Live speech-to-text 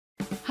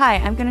Hi,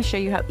 I'm going to show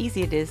you how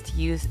easy it is to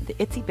use the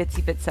Itsy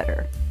Bitsy Bit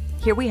Setter.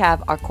 Here we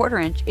have our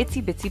 1/4 inch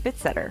Itsy Bitsy Bit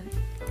Setter.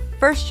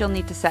 First, you'll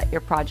need to set your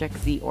project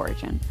Z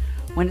origin.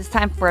 When it's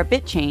time for a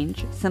bit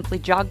change, simply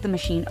jog the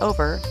machine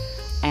over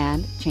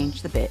and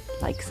change the bit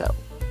like so.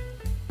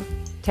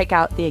 Take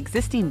out the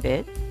existing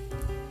bit,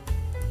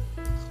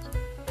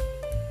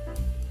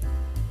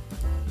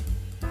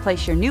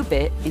 place your new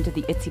bit into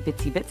the Itsy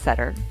Bitsy Bit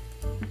Setter,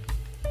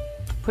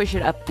 push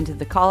it up into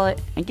the collet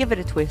and give it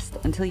a twist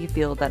until you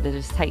feel that it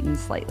is tightened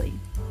slightly.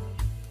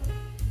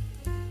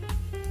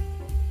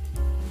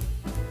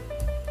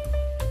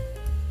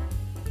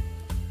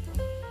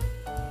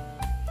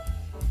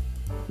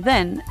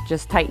 Then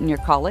just tighten your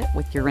collet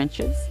with your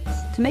wrenches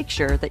to make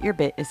sure that your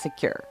bit is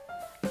secure.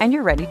 And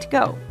you're ready to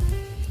go.